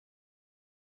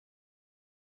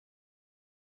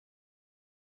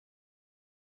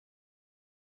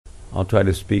I'll try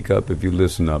to speak up if you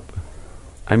listen up.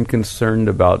 I'm concerned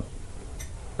about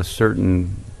a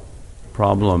certain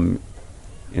problem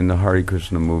in the Hare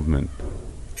Krishna movement.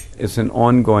 It's an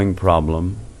ongoing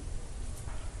problem.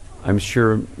 I'm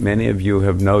sure many of you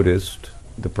have noticed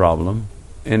the problem,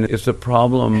 and it's a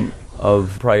problem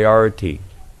of priority.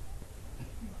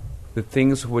 The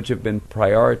things which have been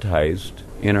prioritized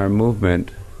in our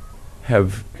movement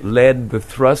have led the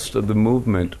thrust of the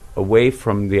movement away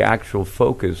from the actual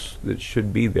focus that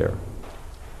should be there.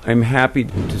 I'm happy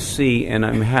to see and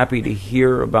I'm happy to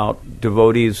hear about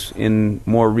devotees in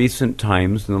more recent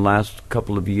times, in the last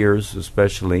couple of years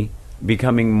especially,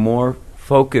 becoming more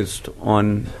focused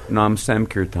on Nam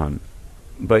Sankirtan.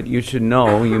 But you should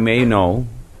know, you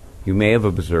may have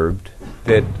observed,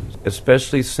 that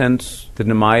especially since the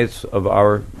demise of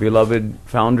our beloved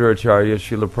founder Acharya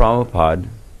Srila Prabhupada,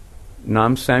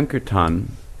 Nam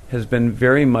Sankirtan has been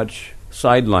very much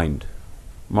sidelined,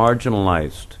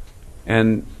 marginalized.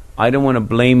 And I don't want to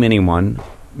blame anyone,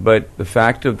 but the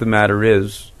fact of the matter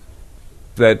is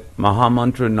that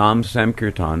Mahamantra Nam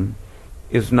Sankirtan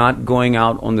is not going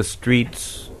out on the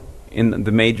streets in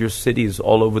the major cities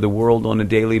all over the world on a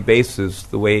daily basis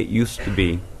the way it used to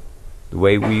be, the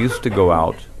way we used to go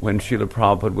out when Srila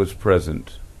Prabhupada was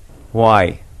present.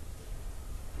 Why?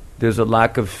 There's a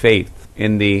lack of faith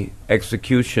in the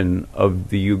execution of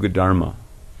the Yuga Dharma.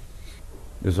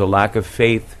 There's a lack of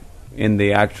faith in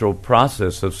the actual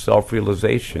process of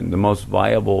self-realization, the most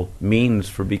viable means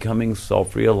for becoming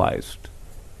self-realized.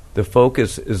 The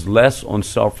focus is less on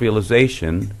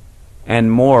self-realization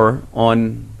and more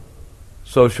on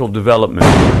social development.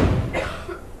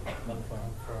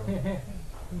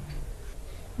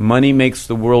 Money makes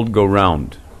the world go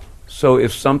round. So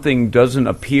if something doesn't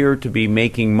appear to be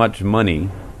making much money,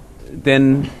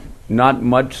 then not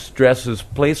much stress is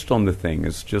placed on the thing.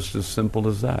 It's just as simple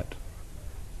as that.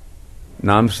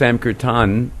 Nam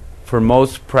Sankirtan, for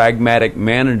most pragmatic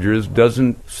managers,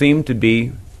 doesn't seem to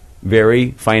be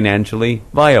very financially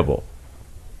viable.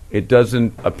 It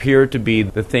doesn't appear to be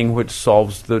the thing which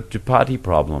solves the chapati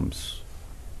problems.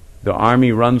 The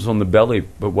army runs on the belly,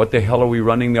 but what the hell are we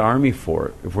running the army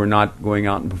for if we're not going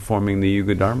out and performing the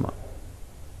Yuga Dharma?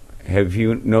 Have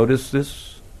you noticed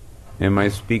this? Am I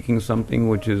speaking something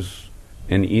which is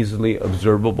an easily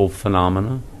observable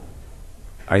phenomena?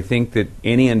 I think that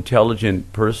any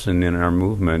intelligent person in our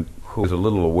movement who is a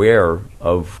little aware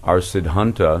of our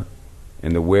Siddhanta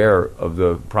and aware of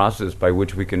the process by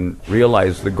which we can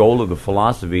realize the goal of the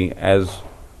philosophy as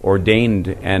ordained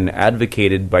and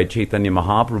advocated by Chaitanya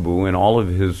Mahaprabhu and all of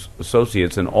his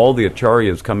associates and all the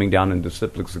acharyas coming down in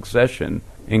disciplic succession,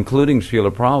 including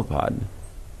Srila Prabhupada,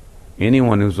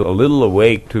 anyone who's a little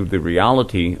awake to the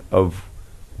reality of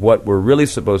what we're really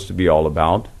supposed to be all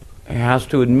about has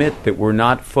to admit that we're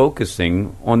not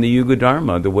focusing on the Yuga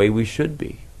Dharma the way we should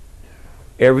be.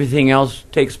 Everything else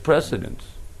takes precedence.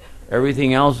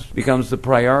 Everything else becomes the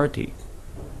priority.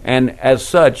 And as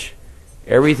such,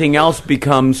 everything else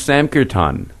becomes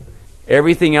Sankirtan.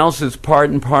 Everything else is part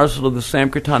and parcel of the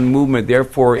Sankirtan movement.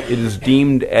 Therefore, it is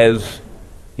deemed as,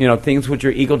 things which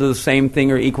are equal to the same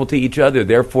thing are equal to each other.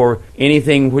 Therefore,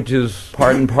 anything which is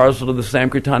part and parcel of the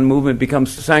Sankirtan movement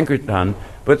becomes Sankirtan.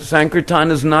 But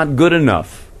Sankirtan is not good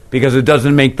enough because it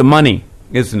doesn't make the money,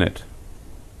 isn't it?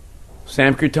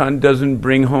 Sankirtan doesn't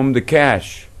bring home the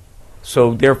cash.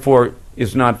 So therefore,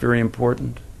 it's not very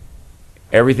important.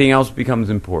 Everything else becomes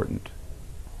important.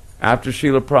 After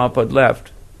Srila Prabhupada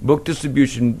left, book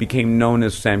distribution became known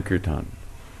as Sankirtan.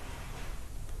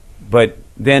 But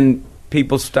then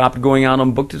people stopped going out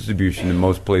on book distribution in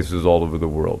most places all over the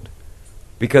world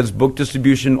because book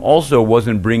distribution also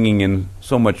wasn't bringing in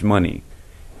so much money.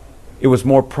 It was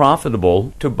more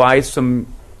profitable to buy some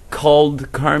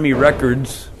culled Karmi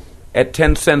records at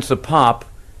 10 cents a pop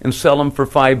and sell them for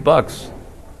 $5.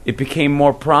 It became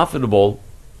more profitable,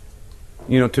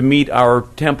 to meet our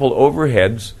temple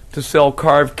overheads, to sell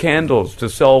carved candles, to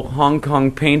sell Hong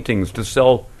Kong paintings, to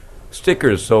sell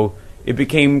stickers. So it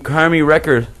became Karmi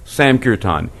record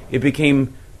Sankirtan. It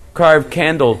became carved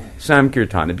candle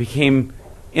Sankirtan. It became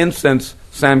incense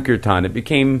Sankirtan. It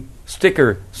became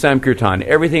sticker Sankirtan.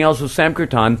 Everything else was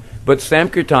Sankirtan, but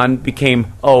Sankirtan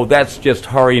became, that's just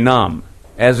Harinam,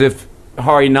 as if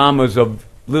Harinam was of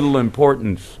little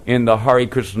importance in the Hare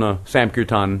Krishna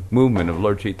Sankirtan movement of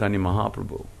Lord Chaitanya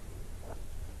Mahaprabhu.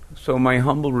 So my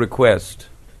humble request,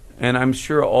 and I'm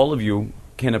sure all of you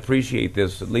can appreciate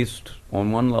this, at least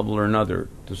on one level or another,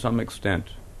 to some extent,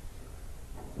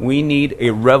 we need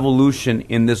a revolution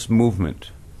in this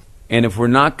movement. And if we're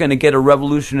not going to get a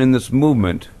revolution in this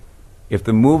movement, if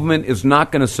the movement is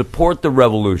not going to support the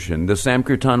revolution, the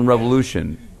Sankirtan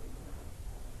revolution,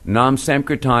 Nam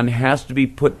Sankirtan has to be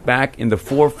put back in the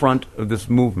forefront of this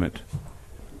movement.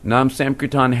 Nam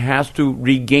Sankirtan has to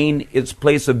regain its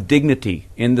place of dignity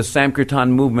in the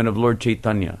Sankirtan movement of Lord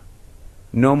Chaitanya.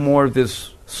 No more of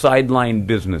this sideline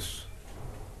business.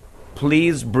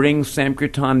 Please bring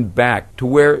Sankirtan back to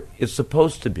where it's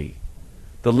supposed to be,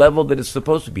 the level that it's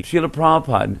supposed to be. Srila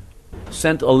Prabhupada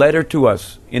sent a letter to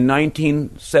us in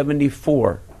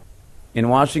 1974 in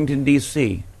Washington,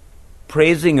 D.C.,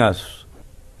 praising us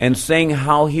and saying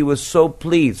how he was so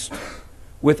pleased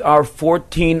with our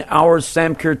 14-hour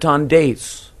Sankirtan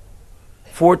days.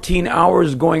 14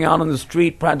 hours going out on the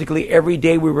street. Practically every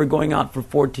day we were going out for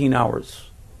 14 hours.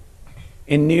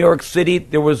 In New York City,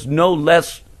 there was no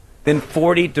less than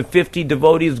 40 to 50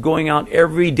 devotees going out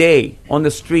every day on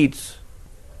the streets,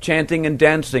 chanting and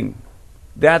dancing.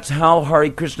 That's how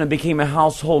Hare Krishna became a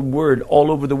household word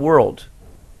all over the world.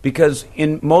 Because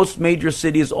in most major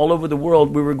cities all over the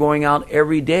world, we were going out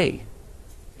every day.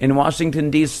 In Washington,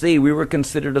 D.C., we were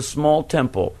considered a small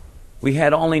temple. We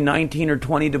had only 19 or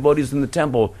 20 devotees in the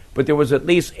temple, but there was at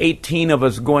least 18 of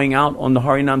us going out on the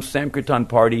Harinam Sankirtan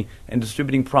party and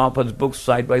distributing Prabhupada's books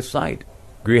side by side.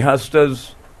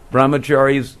 Grihastas,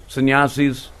 brahmacharis,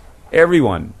 sannyasis,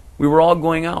 everyone. We were all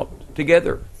going out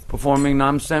together, performing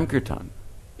Nam Sankirtan.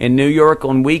 In New York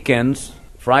on weekends,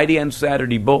 Friday and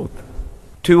Saturday both,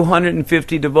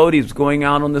 250 devotees going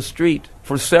out on the street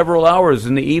for several hours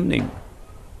in the evening,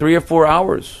 3 or 4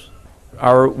 hours.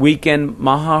 Our weekend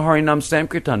Mahaharinam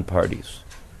Sankirtan parties,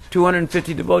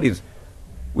 250 devotees.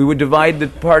 We would divide the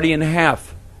party in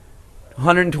half,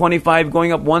 125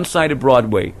 going up one side of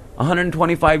Broadway,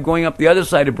 125 going up the other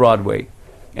side of Broadway,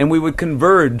 and we would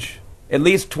converge at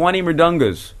least 20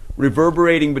 mridangas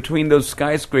reverberating between those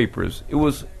skyscrapers. It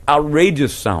was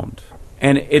outrageous sound,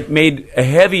 and it made a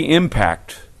heavy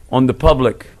impact on the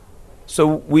public. So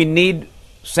we need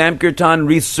Sankirtan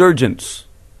resurgence,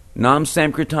 Nam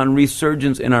Sankirtan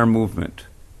resurgence in our movement.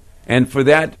 And for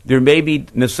that, there may be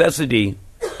necessity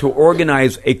to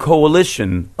organize a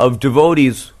coalition of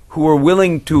devotees who are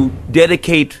willing to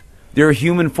dedicate their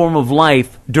human form of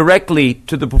life directly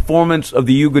to the performance of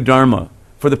the Yuga Dharma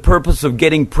for the purpose of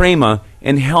getting prema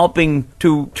and helping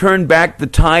to turn back the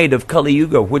tide of Kali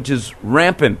Yuga, which is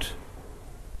rampant.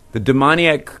 The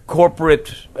demoniac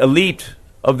corporate elite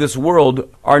of this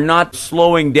world are not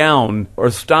slowing down or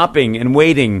stopping and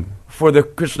waiting for the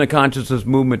Krishna consciousness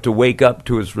movement to wake up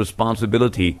to its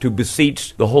responsibility to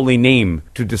beseech the holy name,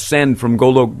 to descend from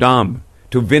Golok Dham,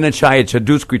 to Vinachaya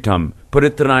Chaduskritam,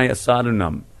 Paritranaya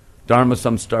Sadhanam, Dharma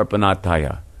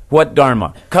Samstarpanataya. What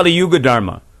Dharma? Kali Yuga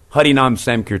Dharma, Harinam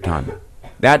Sankirtan.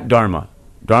 That Dharma.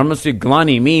 Dharma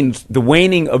Siglani means the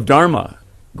waning of Dharma.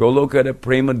 Golokara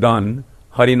Premadan,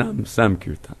 Harinam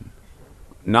Sankirtan.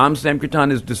 Nam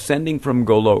Sankirtan is descending from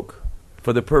Golok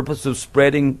for the purpose of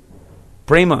spreading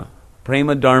prema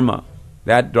dharma,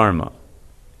 that dharma.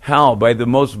 How? By the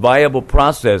most viable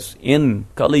process in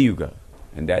Kali Yuga,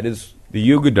 and that is the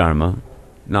Yuga Dharma,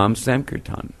 Nam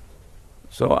Sankirtan.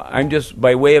 So I'm just,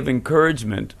 by way of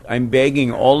encouragement, I'm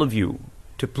begging all of you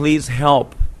to please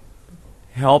help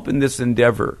in this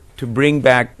endeavor to bring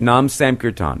back Nam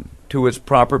Sankirtan to its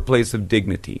proper place of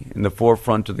dignity in the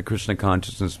forefront of the Krishna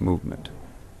consciousness movement.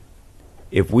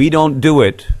 If we don't do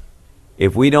it,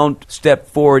 if we don't step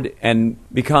forward and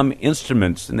become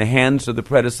instruments in the hands of the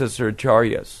predecessor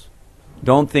acharyas,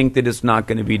 don't think that it's not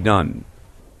going to be done.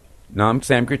 Nam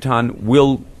Sankirtan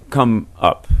will come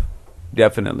up,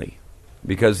 definitely,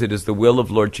 because it is the will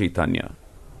of Lord Chaitanya.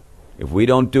 If we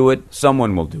don't do it,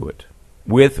 someone will do it,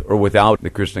 with or without the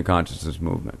Krishna consciousness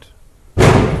movement.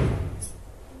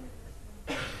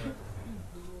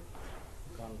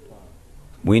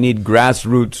 We need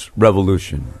grassroots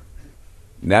revolution.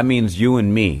 That means you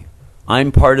and me.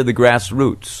 I'm part of the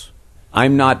grassroots.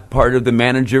 I'm not part of the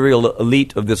managerial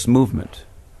elite of this movement.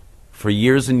 For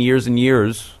years and years and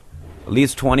years, at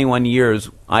least 21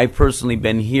 years, I've personally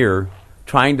been here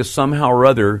trying to somehow or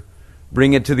other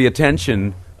bring it to the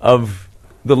attention of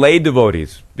the lay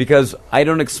devotees, because I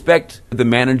don't expect the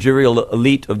managerial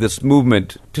elite of this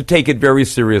movement to take it very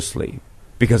seriously,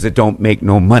 because it don't make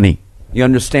no money. You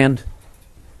understand?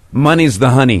 Money's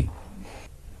the honey.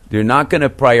 They're not going to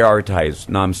prioritize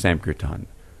Nam Sankirtan.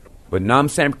 But Nam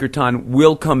Sankirtan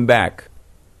will come back,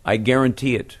 I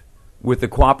guarantee it, with the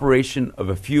cooperation of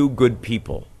a few good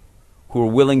people who are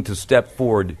willing to step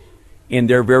forward in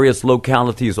their various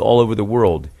localities all over the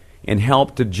world and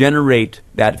help to generate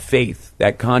that faith,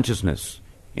 that consciousness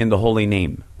in the holy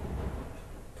name.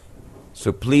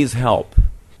 So please help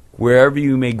wherever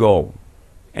you may go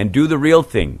and do the real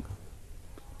thing.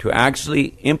 To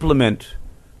actually implement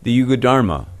the Yuga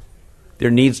Dharma, there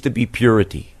needs to be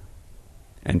purity.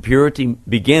 And purity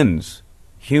begins,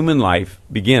 human life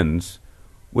begins,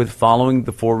 with following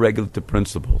the four regulative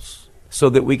principles, so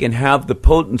that we can have the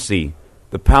potency,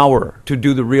 the power to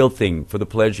do the real thing for the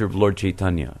pleasure of Lord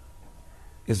Chaitanya.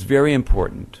 It's very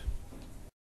important.